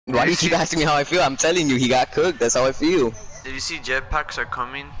Why do you keep asking me how I feel? I'm telling you, he got cooked. That's how I feel. Did you see jetpacks are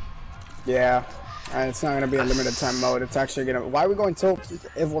coming? Yeah. And it's not gonna be a limited time mode. It's actually gonna. Why are we going so?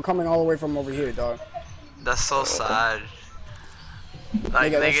 If we're coming all the way from over here, dog. That's so sad.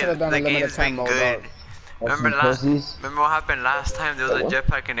 Like, Nigga, they should have done the a limited game's time been mode, good. dog. Remember what happened last time? There was a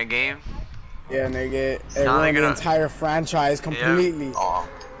jetpack in the game. Yeah, nigga. It Now they're ruined the gonna. entire franchise completely. Yeah. Oh.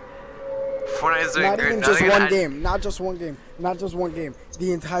 Fortnite is doing Not good. even Now just they're one gonna game. Not just one game. Not just one game.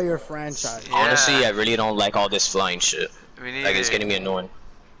 The entire franchise. Yeah. Honestly, I really don't like all this flying shit. Like, it's getting me annoying.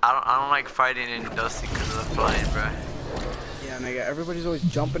 I don't like fighting in Dusty because of the flying, bro. Yeah, nigga. Everybody's always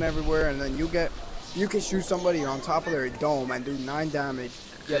jumping everywhere, and then you can shoot somebody on top of their dome and do 9 damage.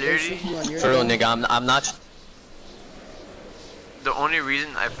 Yeah, they shoot you on your For real, dome. nigga, I'm not. The only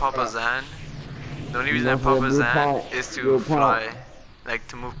reason I pop a Zan, is to fly, like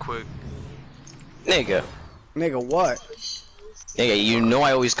to move quick. Nigga. Nigga, what? Nigga, you know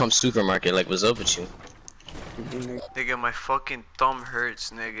I always come supermarket. Like, what's up with you? Nigga, my fucking thumb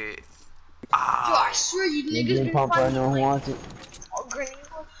hurts, nigga. Yo, I swear you niggas been fighting. Who wants it?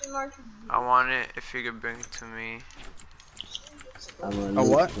 I want it if you could bring it to me. A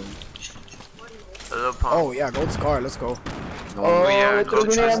what? A little pump. Oh yeah, gold scar. Let's go. Oh yeah, go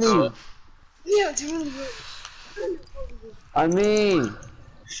trust though. Yeah, it's really good. I mean,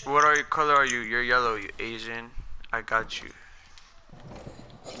 What color are you? You're yellow, you Asian. I got you.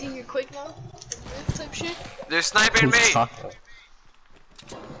 You think you're quick now? Type shit? They're sniping me!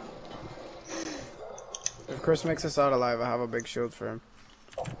 If Chris makes us out alive, I have a big shield for him.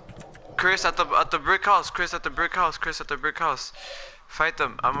 Chris at the brick house, Chris at the brick house, Chris at the brick house. Fight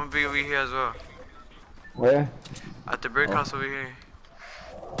them. I'm gonna be over here as well. where? At the brick house over here.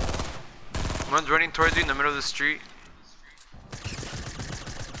 One's running towards you in the middle of the street. I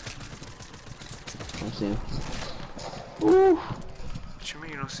see him. What you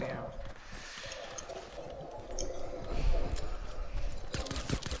mean you don't see him?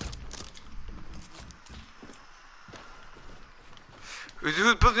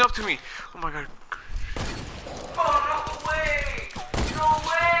 Who's building up to me? Oh my god. Oh, no way! No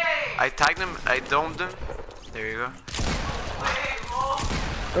way! I tagged him, I domed him. There you go.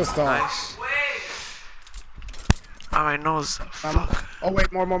 Good start. Nice. Oh, my nose. Fuck. Oh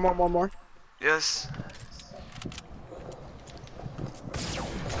wait, more. Yes.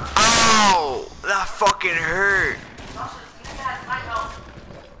 Ow! That fucking hurt.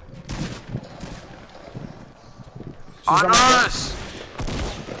 On us!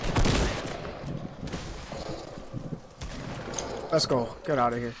 Let's go. Get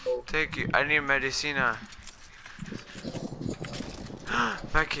out of here. Take it. I need medicina.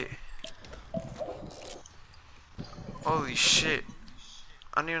 Back it. Holy shit.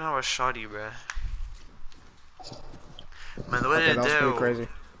 I don't even have a shotty, bruh. Man, what did it that was do? pretty crazy.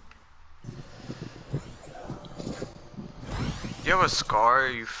 You have a scar,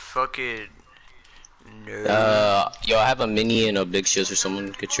 you fucking nerd. Yo, I have a mini and a big shield for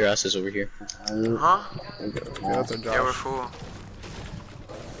someone. Get your asses over here. Huh? Okay, that's a job. Yeah, we're full.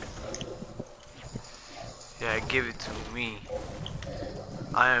 Yeah, give it to me.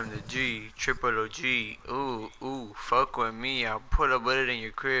 I am the G, triple OG. Ooh, ooh, fuck with me. I'll put a bullet in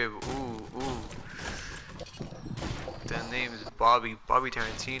your crib. Ooh, ooh. That name is Bobby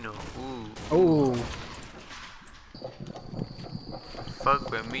Tarantino. Ooh. Ooh. Fuck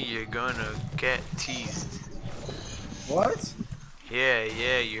with me, you're gonna get teased. What? Yeah,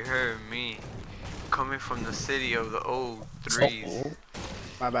 you heard me. Coming from the city of the old threes.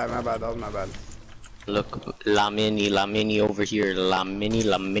 My bad, that was my bad. Look, la mini over here. La mini.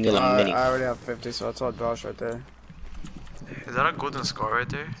 I already have 50, so that's all Josh right there. Is that a golden scar right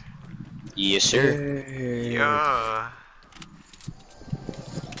there? Yes, sir. Yeah.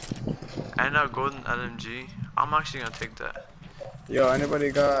 And a golden LMG. I'm actually gonna take that. Yo, anybody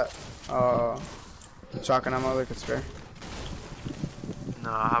got shotgun ammo they could spare?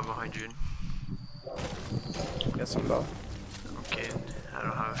 No, I have 100. Get some though. I'm kidding. I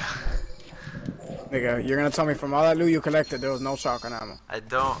don't have. Nigga, you're gonna tell me from all that loot you collected there was no shotgun ammo. I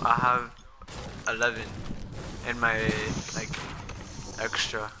don't. I have 11 in my like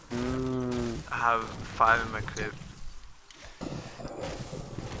extra. I have 5 in my clip.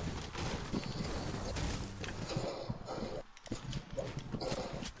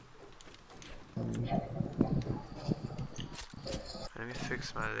 Let me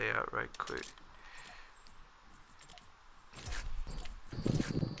fix my layout right quick.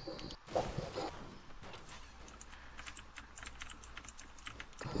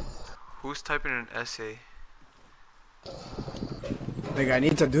 Who's typing an essay? Nigga, I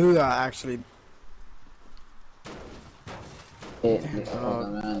need to do that actually.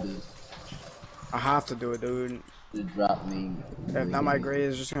 I have to do it, dude. To drop me. If not, my grade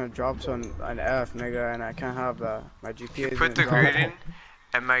is just gonna drop to an F, nigga, and I can't have that. My You GPA is put gonna the drop. grade in,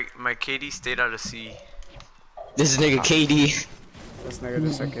 and my KD stayed at a C. This nigga KD. This nigga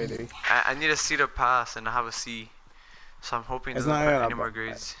just said KD. I need a C to pass, and I have a C. So I'm hoping he It's doesn't not put gonna any more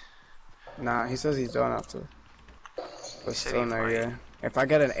grades. Nah, he says he's done after. But said still, he nigga. If I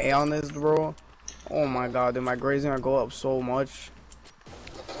get an A on this, bro, oh my god, dude, my grades gonna go up so much.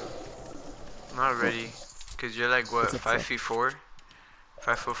 Not ready, cause you're like what, It's a 5'4",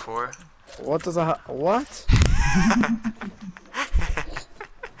 5'4". What does what?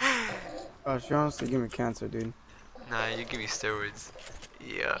 Gosh, you honestly give me cancer, dude. Nah, you give me steroids.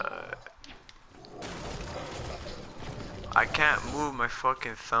 Yeah. I can't move my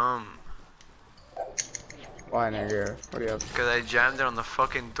fucking thumb. Why, nigga? What do you have? Cause I jammed it on the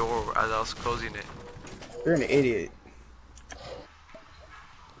fucking door as I was closing it. You're an idiot.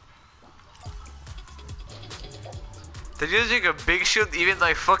 Did you just make a big shield even though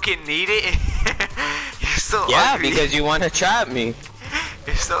I fucking need it? You're so Yeah, ugly. because you want to trap me.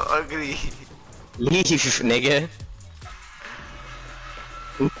 You're so ugly. Leave, nigga.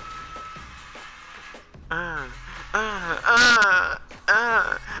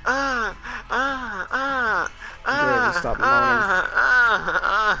 Stop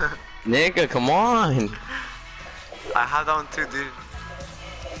moaning. Nigga, come on. I have that one too, dude.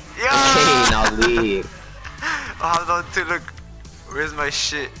 Okay, Yeah! now leave. I have that one too, look. Where's my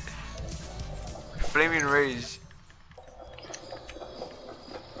shit? Flaming Rage.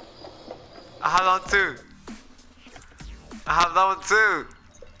 I have that one too. I have that one too.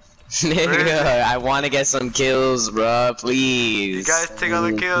 Nigga, I want to get some kills, bruh, please. You guys take all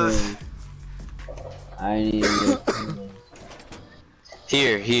the kills. I need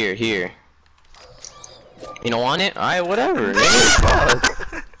Here. You don't want it? Alright, whatever. Nigga,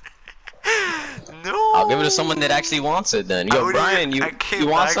 fuck. No. I'll give it to someone that actually wants it then. Yo, Brian, you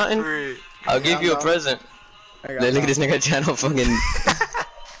want something? I'll give you a present. Look at this nigga channel fucking.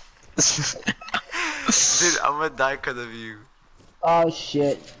 Dude, I'm gonna die because of you. Oh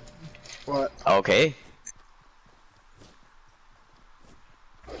shit. What? Okay.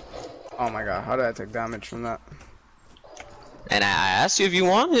 Oh my god, how did I take damage from that? And I asked you if you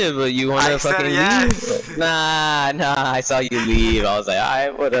wanted, but you wanted I to said fucking yes. leave? Nah, I saw you leave. I was like,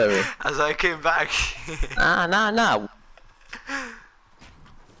 alright, whatever. As I came back. Nah.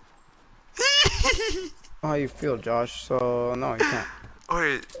 How you feel, Josh? So, no, you can't. Oh,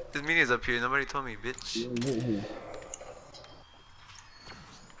 wait, this mini's up here. Nobody told me, bitch.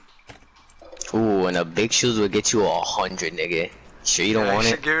 Ooh, and a big shoes will get you 100, nigga. Sure you don't want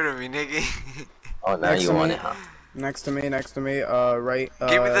You it? should give it to me, nigga. Oh, now Next you to want me. it, huh? Next to me, right,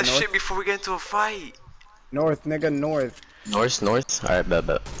 Give me the north. shit before we get into a fight. North, nigga, north. North? Alright,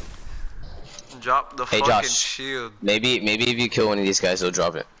 bet. Drop the Hey, fucking Josh. shield. Maybe if you kill one of these guys, he'll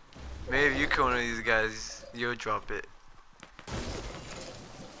drop it. Maybe if you kill one of these guys, you'll drop it.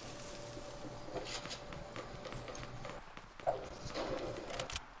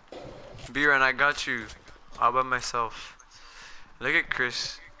 B-Run, I got you. All by myself. Look at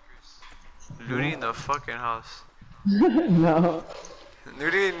Chris. Looting the fucking house. No.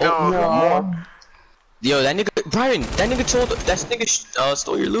 Looting, Oh, no. Yo, that nigga, Brian, that nigga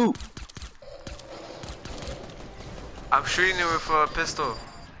stole your loot. I'm shooting him with a pistol.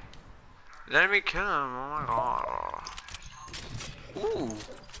 Let me kill him, oh my god. Ooh.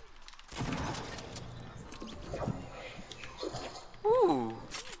 Ooh.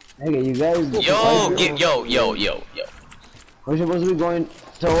 Nigga, you guys. Yo. We're supposed to be going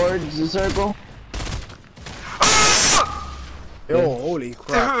towards the circle. Yo, holy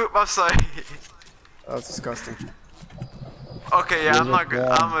crap. Dude, I'm sorry. That was disgusting. Okay, yeah, I'm not good.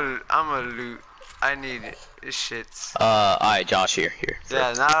 I'm a loot. I need it. This shit's. Alright, Josh, here.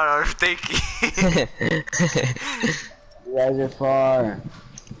 Yeah, no, thank you. You guys are far.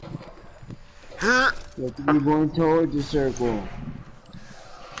 You have to be going towards the circle.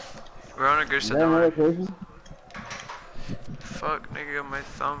 We're on a good Is shit, that don't another worry. person? Fuck, nigga, my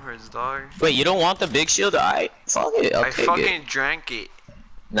thumb hurts, dog. Wait, you don't want the big shield? Alright, fuck it, I'll I take fucking it. drank it.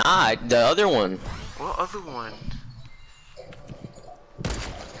 Nah, the other one. What other one?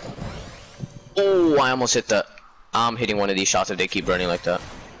 Oh, I almost hit that. I'm hitting one of these shots if they keep running like that.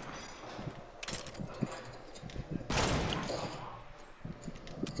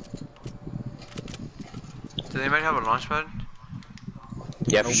 Do they might have a launch pad?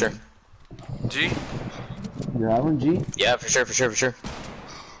 Yeah, for sure. G? You have one, G? Yeah, for sure.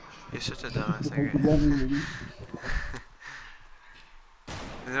 You're such a dumbass nigga.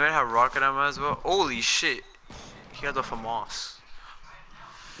 They might have rocket ammo as well. Holy shit. He got the FAMAS.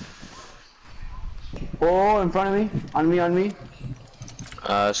 Oh, in front of me. On me.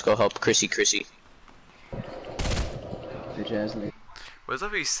 Let's go help Chrissy. Bitch ass nigga. What's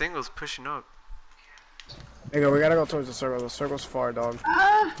up with these singles pushing up? Nigga, we gotta go towards the circle. The circle's far, dog.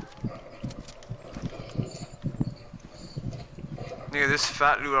 Nigga, this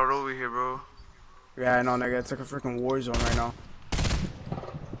fat dude all over here, bro. Yeah, I know, nigga. It's like a freaking war zone right now.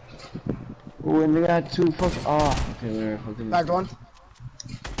 Ooh, and they got two okay, whatever. Fucking Back one.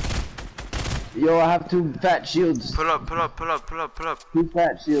 Yo, I have two fat shields. Pull up. Two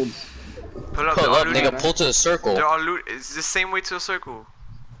fat shields. Pull up, nigga, pull to the circle. They're all loot. It's the same way to a circle.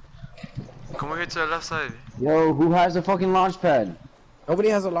 Come over here to the left side. Yo, who has a fucking launch pad? Nobody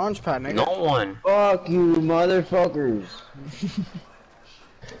has a launch pad, nigga. No one. Fuck you, motherfuckers.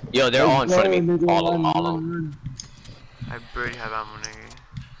 Yo, they're all in front of me. All of them. I barely have ammo, nigga.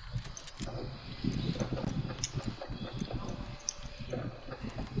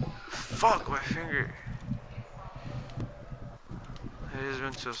 Fuck my finger. I just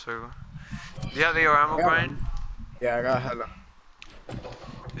went to a circle. Do you have AR ammo, Brian? Yeah, I got hella.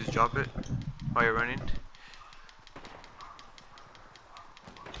 Just drop it while you're running.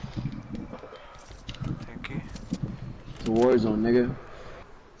 Thank you. It's a war zone, nigga.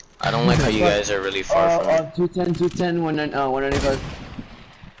 I don't like how you guys are really far from me. 210, 195.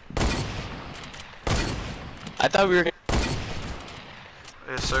 I thought we were gonna...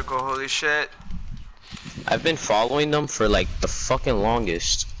 A circle, holy shit. I've been following them for like the fucking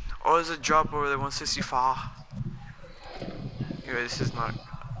longest. Oh, there's a drop over there, 165. Anyway, this is not...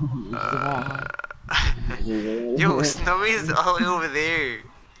 Yo, Snowy's all the way over there.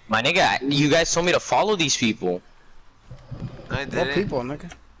 My nigga, you guys told me to follow these people. I didn't. What people,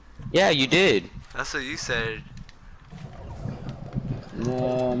 nigga? Yeah, you did. That's what you said.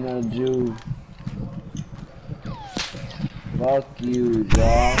 No, I'm not a Jew. Fuck you,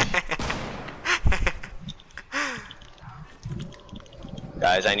 Josh.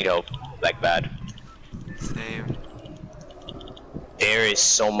 Guys, I need help. Like bad. Same. There is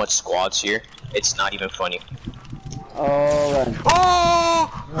so much squads here. It's not even funny. Alright. Oh!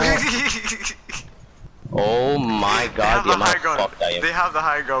 Oh my god, the amount of fucked I am. They have the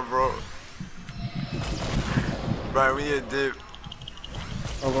high ground, bro. Right, we need a dip.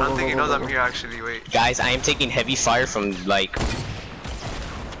 I don't think he knows I'm here actually, wait. Guys, I am taking heavy fire from like...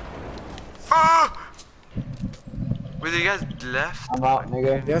 Ah! Wait, you guys left? I'm out,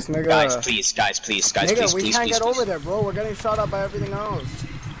 nigga. Yes, nigga. Guys, please, nigga, please, we please, can't please, get over there, bro. We're getting shot up by everything else.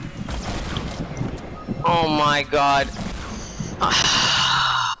 Oh my god.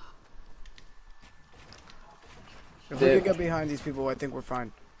 If we can get behind these people, I think we're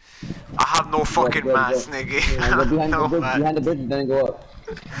fine. I have no fucking mask, nigga. Yeah, go behind, No behind the bridge, then go up.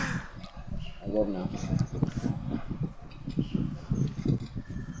 I go up now.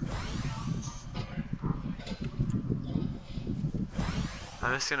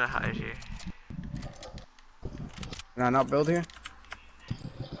 I'm just gonna hide here. Can I not build here?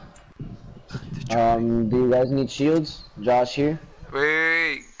 Do you guys need shields? Josh here?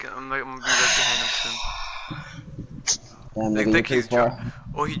 Wait. I'm gonna be right behind him soon. Damn, I nigga, think you're he's too far. dropped.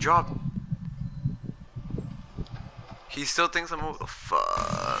 Oh, he dropped. He still thinks I'm over.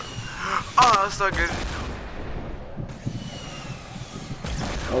 Fuck. Oh, that's not good.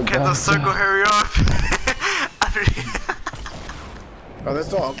 Oh, Get the God. circle, hurry up. Oh, they're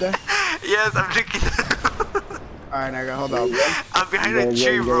still up there? Yes, I'm looking. Alright, nigga, hold up. I'm behind a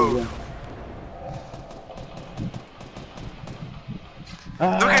tree, bro.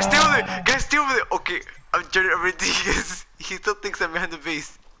 No, guys, stay over there. Guys, stay over there. Okay, I'm turning everything because he still thinks I'm behind the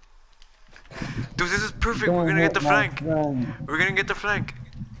base. Dude, this is perfect. We're gonna get the flank. We're gonna get the flank.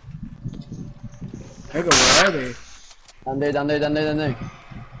 Nigga, where are they? Down there.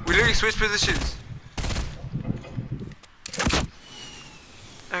 We literally switched positions.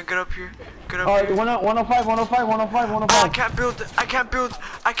 Get up here. Get up here. 105. Oh, I can't build. Alright,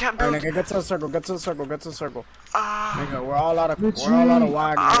 nigga, get to the circle. Nigga, we're all out of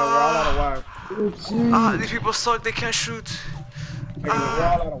wag, nigga, These people suck. They can't shoot. Nigga, we're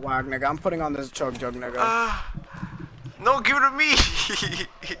all out of wag, nigga. I'm putting on this chug jug, nigga. No, give it to me.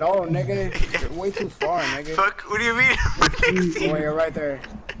 No, nigga, you're way too far, nigga. Fuck, what do you mean? Oh, you're right there.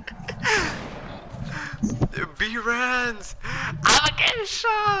 B-Rans! I'm getting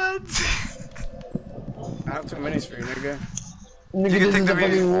shot! I have 2 minis for you, nigga. Nigga, You this take is the a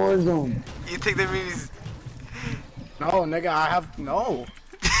fucking war zone. You take the minis. No, nigga, I have no.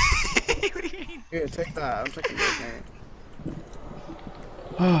 What do you mean? Here, take that. I'm taking this,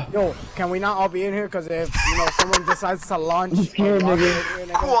 nigga. Yo, can we not all be in here? Cause if someone decides to launch, I'm scared,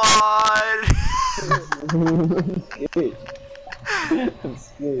 nigga. Quad! I'm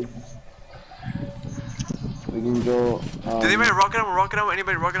scared. We can go. Did anybody rocket ammo? Rocket ammo?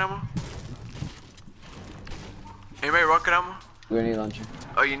 Anybody rocket ammo? Anybody rocket ammo? Grenade launcher.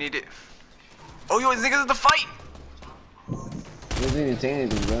 Oh, you need it. Oh, yo, these niggas in the fight! He doesn't even say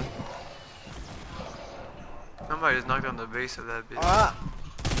anything, bro. Somebody just knocked on the base of that bitch. Ah!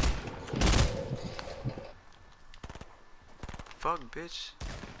 Fuck, bitch.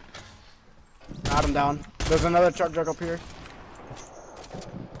 Got him down. There's another truck up here.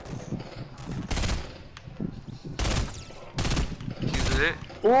 Is it?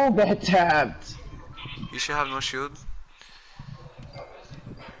 Oh, that tapped. You should have no shield.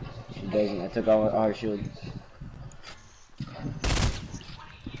 She doesn't. I took our shield.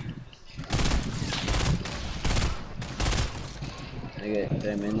 Nigga,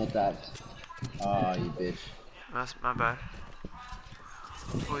 tremendo tapped. Ah, you bitch. That's my bad.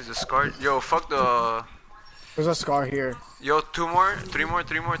 Who is the scar? Yo, fuck the. There's a scar here. Yo, 2 more, 3 more,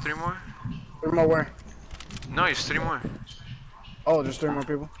 3 more, 3 more. 3 more where? No, it's 3 more. Oh, there's 3 more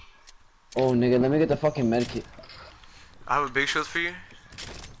people. Oh, nigga, let me get the fucking medkit. I have a big shield for you.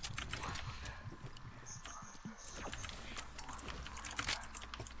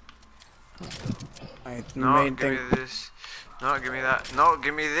 No, give me this. No, give me that. No,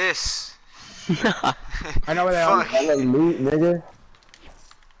 give me this. I know where they are. Loot, nigga.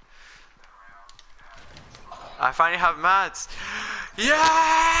 I finally have mats. Yeah!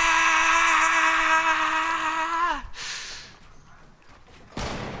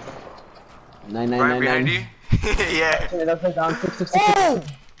 Right behind you? Yeah.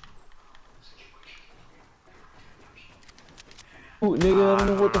 Oh, nigga, I don't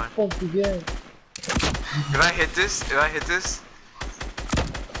know what the fuck to get. If I hit this.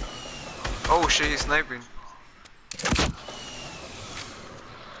 Oh shit, he's sniping.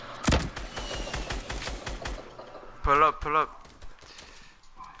 Pull up.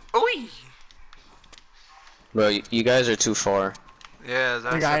 Oi! Bro, you guys are too far. Yeah,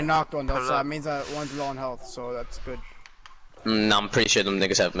 that's the guy knocked one though, so that means that one's low on health, so that's good. No, I'm pretty sure them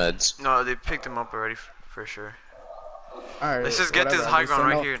niggas have meds. No, they picked him up already for sure. Alright, let's just get this high ground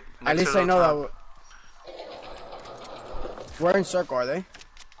right here. At least I know that. Where in circle are they?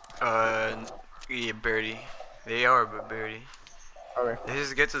 Yeah, barely. They are, but barely. Okay. Let's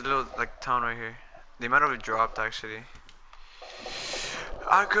just get to the little like town right here. They might have dropped actually.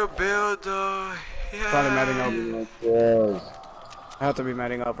 I could build a Probably medding up. I have to be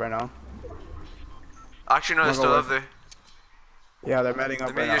medding up right now. Actually, no, they're still up there. Yeah, they're medding up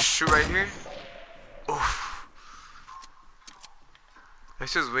right now. Let me just shoot right here. Oof.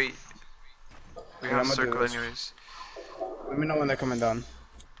 Let's just wait. We have a circle anyways. Let me know when they're coming down.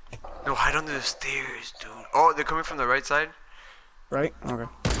 No, hide under the stairs, dude. Oh, they're coming from the right side? Right? Okay.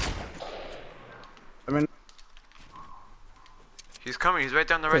 I mean... He's coming, he's right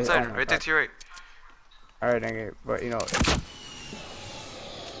down the right side. Right there to your right. Alright, okay, but you know...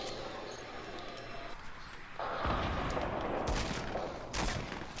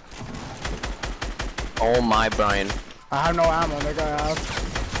 Oh my, Brian. I have no ammo,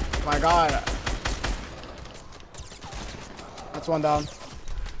 nigga. My god. That's one down.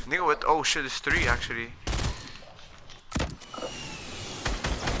 Nigga, what? Oh shit, there's 3 actually.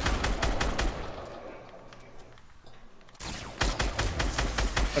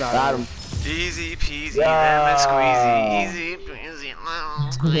 Got him. Easy peasy, lemon squeezy. Easy peasy,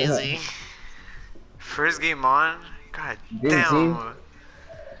 lemon squeezy. First game on? God damn.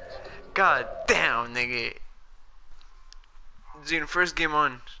 God damn, nigga. Dude, first game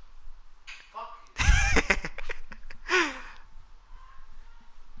on.